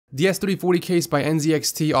The S340 case by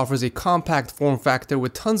NZXT offers a compact form factor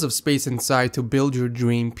with tons of space inside to build your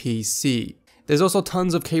dream PC. There's also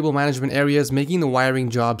tons of cable management areas, making the wiring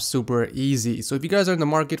job super easy. So if you guys are in the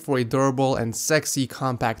market for a durable and sexy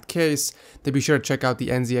compact case, then be sure to check out the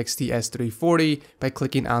NZXT S340 by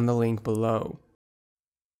clicking on the link below.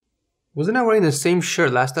 Wasn't I wearing the same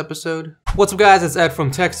shirt last episode? What's up guys, it's Ed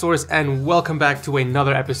from Chatsworth and welcome back to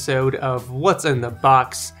another episode of What's in the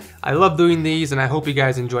Box. I love doing these and I hope you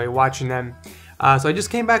guys enjoy watching them. So I just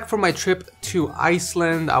came back from my trip to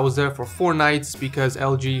Iceland. I was there for 4 nights because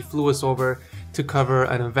LG flew us over to cover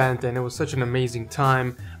an event and it was such an amazing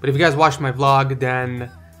time. But if you guys watched my vlog,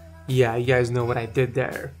 then yeah, you guys know what I did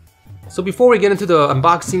there. So before we get into the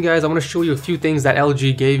unboxing guys, I want to show you a few things that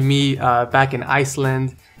LG gave me back in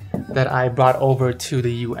Iceland that I brought over to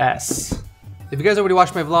the US. If you guys already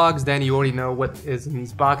watched my vlogs, then you already know what is in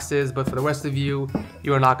these boxes, but for the rest of you,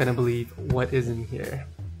 you are not going to believe what is in here.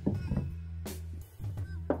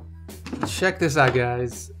 Check this out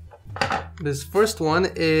guys. This first one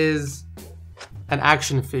is an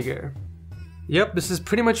action figure. Yep, this is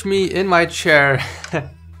pretty much me in my chair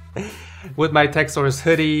with my Chatsworth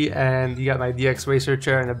hoodie, and you got my DX Racer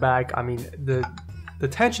chair in the back. I mean, the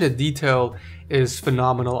attention to detail is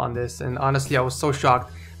phenomenal on this, and honestly I was so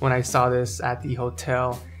shocked when I saw this at the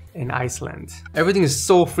hotel in Iceland. Everything is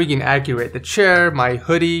so freaking accurate. The chair, my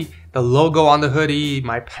hoodie, the logo on the hoodie,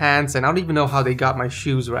 my pants, and I don't even know how they got my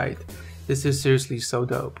shoes right. This is seriously so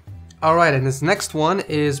dope. Alright, and this next one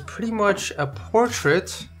is pretty much a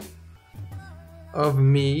portrait of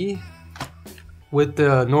me with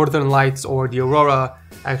the northern lights or the aurora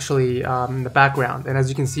actually in the background, and as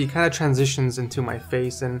you can see it kind of transitions into my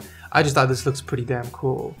face, and I just thought this looks pretty damn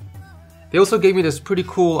cool. They also gave me this pretty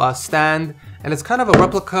cool stand, and it's kind of a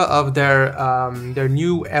replica of their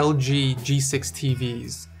new LG G6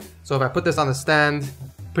 TVs. So if I put this on the stand,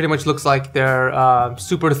 pretty much looks like their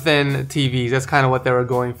super thin TVs. That's kind of what they were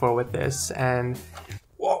going for with this, and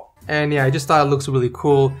yeah, I just thought it looks really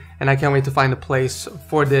cool, and I can't wait to find a place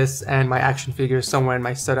for this and my action figures somewhere in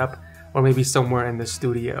my setup, or maybe somewhere in the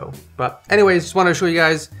studio. But anyways, just wanted to show you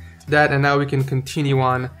guys that, and now we can continue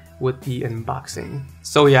on with the unboxing.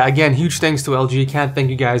 So yeah, again, huge thanks to LG. Can't thank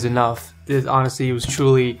you guys enough. This honestly was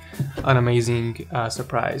truly an amazing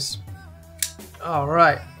surprise. All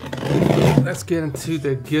right, let's get into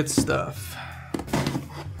the good stuff.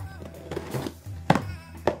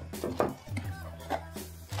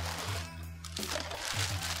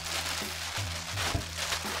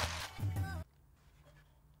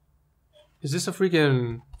 Is this a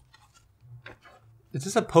freaking... Is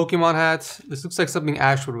this a Pokemon hat? This looks like something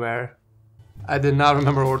Ash would wear. I did not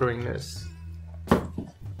remember ordering this.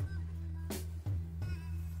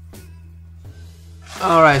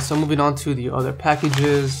 Alright, so moving on to the other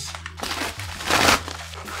packages.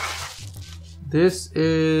 This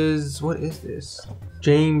is... what is this?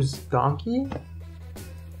 James Donkey?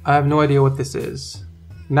 I have no idea what this is.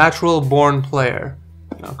 Natural born player.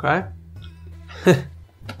 Okay.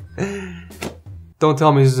 Don't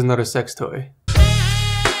tell me this is another sex toy.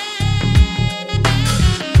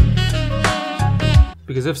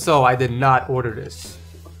 Because if so, I did not order this.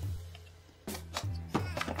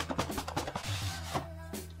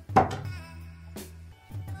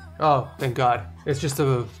 Oh, thank God. It's just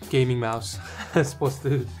a gaming mouse I'm supposed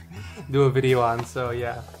to do a video on, so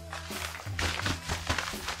yeah.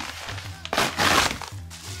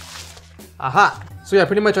 Aha! So yeah,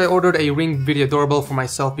 pretty much I ordered a Ring video doorbell for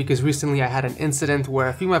myself because recently I had an incident where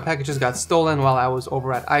a few of my packages got stolen while I was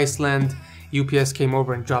over at Iceland. UPS came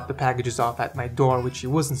over and dropped the packages off at my door, which he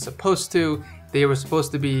wasn't supposed to. They were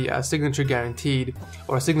supposed to be signature guaranteed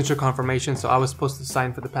or a signature confirmation, so I was supposed to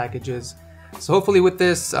sign for the packages. So hopefully with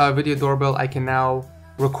this video doorbell I can now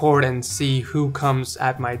record and see who comes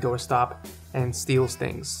at my doorstop and steals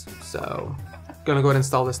things. So gonna go ahead and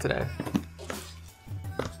install this today.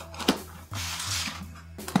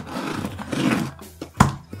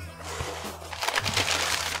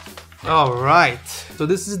 Alright, so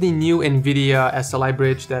this is the new NVIDIA SLI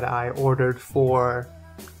bridge that I ordered for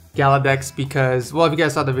Galadex because, well, if you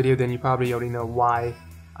guys saw the video then you probably already know why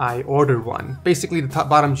I ordered one. Basically the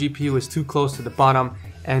bottom GPU is too close to the bottom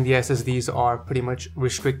and the SSDs are pretty much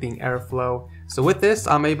restricting airflow. So with this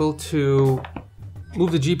I'm able to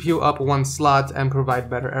move the GPU up one slot and provide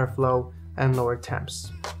better airflow and lower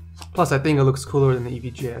temps. Plus I think it looks cooler than the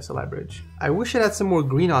EVGA SLI bridge. I wish it had some more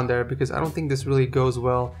green on there because I don't think this really goes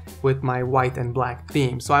well with my white and black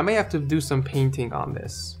theme. So I may have to do some painting on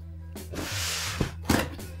this.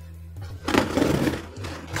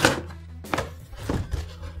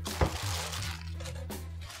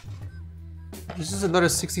 This is another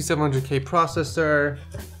 6700K processor.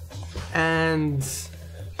 and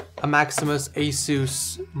a Maximus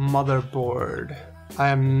Asus motherboard. I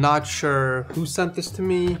am not sure who sent this to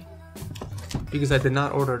me because I did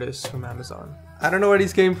not order this from Amazon. I don't know where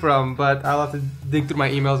these came from, but I'll have to dig through my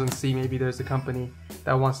emails and see maybe there's a company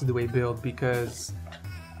that wants to do a build, because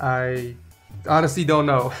I honestly don't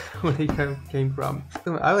know where they came from.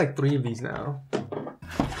 I have like 3 of these now.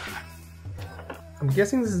 I'm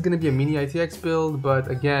guessing this is going to be a mini ITX build, but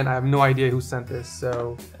again, I have no idea who sent this,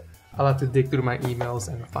 so I'll have to dig through my emails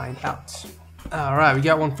and find out. Alright, we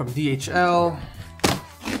got one from DHL,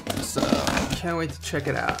 so can't wait to check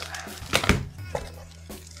it out.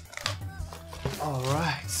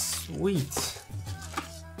 Alright, sweet.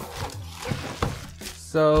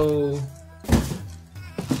 So,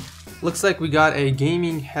 looks like we got a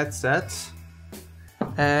gaming headset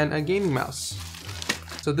and a gaming mouse.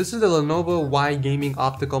 So this is the Lenovo Y Gaming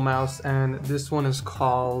Optical Mouse, and this one is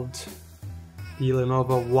called the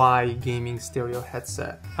Lenovo Y Gaming Stereo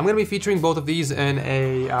Headset. I'm going to be featuring both of these in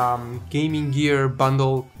a gaming gear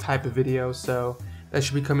bundle type of video, so that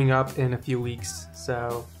should be coming up in a few weeks.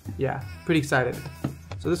 So yeah, pretty excited.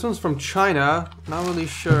 So this one's from China, not really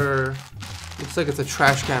sure, looks like it's a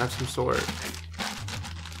trash can of some sort.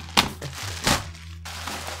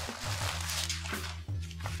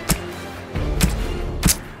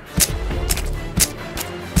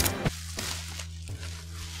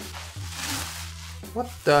 What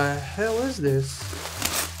the hell is this?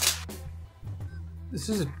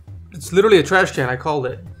 It's literally a trash can, I called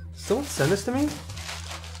it. Someone send this to me?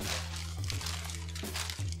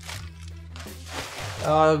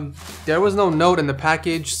 There was no note in the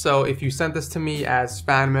package, so if you sent this to me as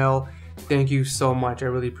fan mail, thank you so much, I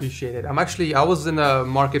really appreciate it. I was in the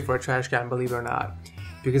market for a trash can, believe it or not,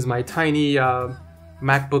 because my tiny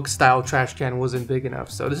MacBook style trash can wasn't big enough.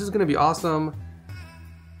 So this is gonna be awesome.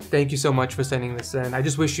 Thank you so much for sending this in. I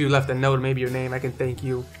just wish you left a note, maybe your name, I can thank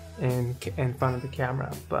you in front of the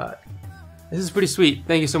camera, but this is pretty sweet.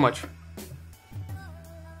 Thank you so much.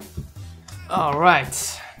 All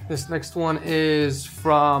right, this next one is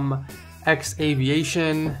from X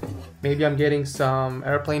Aviation. Maybe I'm getting some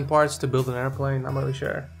airplane parts to build an airplane, I'm not really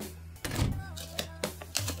sure.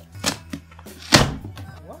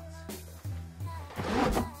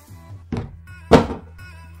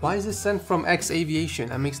 Why is this sent from X Aviation?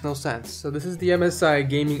 That makes no sense. So this is the MSI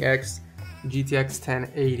Gaming X GTX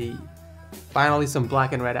 1080. Finally some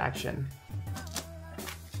black and red action.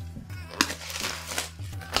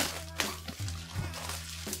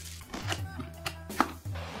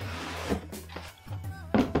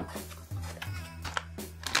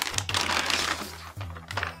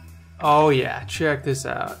 Oh yeah, check this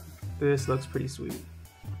out. This looks pretty sweet.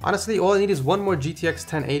 Honestly, all I need is one more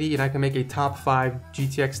GTX 1080 and I can make a top 5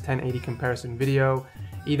 GTX 1080 comparison video.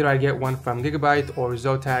 Either I get one from Gigabyte or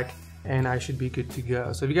Zotac and I should be good to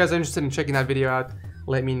go. So if you guys are interested in checking that video out,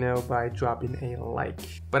 let me know by dropping a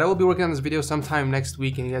like. But I will be working on this video sometime next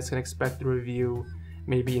week and you guys can expect the review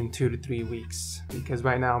maybe in 2 to 3 weeks, because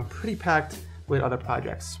right now I'm pretty packed with other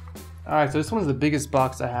projects. Alright, so this one is the biggest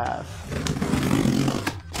box I have.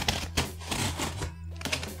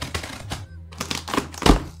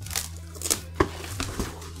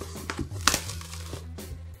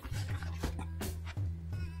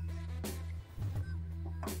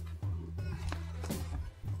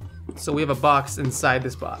 So we have a box inside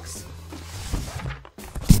this box.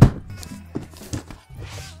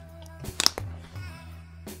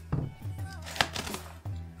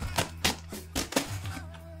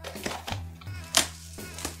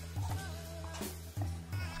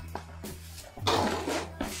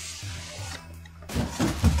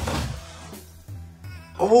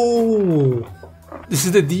 Oh, this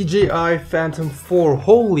is the DJI Phantom 4.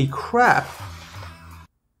 Holy crap.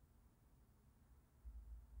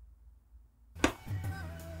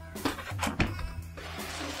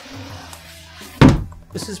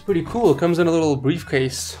 This is pretty cool. It comes in a little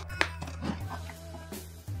briefcase.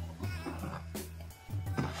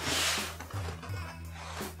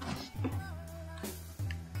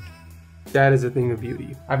 That is a thing of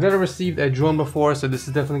beauty. I've never received a drone before, so this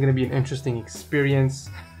is definitely going to be an interesting experience.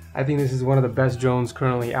 I think this is one of the best drones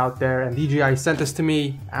currently out there, and DJI sent this to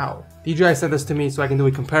me. Ow. DJI sent this to me so I can do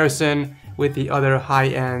a comparison with the other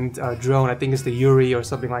high-end drone. I think it's the Yuri or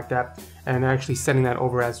something like that, and they're actually sending that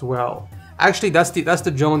over as well. Actually, that's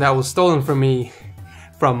the drone that was stolen from me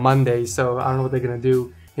from Monday, so I don't know what they're gonna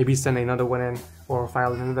do. Maybe send another one in or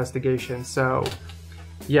file an investigation. So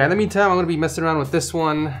yeah, in the meantime, I'm gonna be messing around with this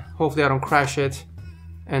one. Hopefully I don't crash it.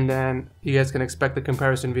 And then you guys can expect the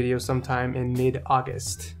comparison video sometime in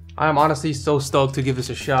mid-August. I'm honestly so stoked to give this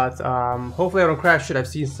a shot. Hopefully I don't crash it. I've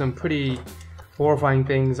seen some pretty horrifying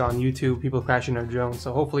things on YouTube, people crashing their drones,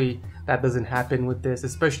 so hopefully that doesn't happen with this,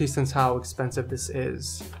 especially since how expensive this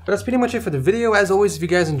is. But that's pretty much it for the video. As always, if you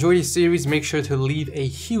guys enjoyed this series, make sure to leave a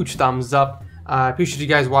huge thumbs up. I appreciate you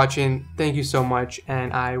guys watching. Thank you so much,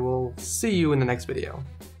 and I will see you in the next video.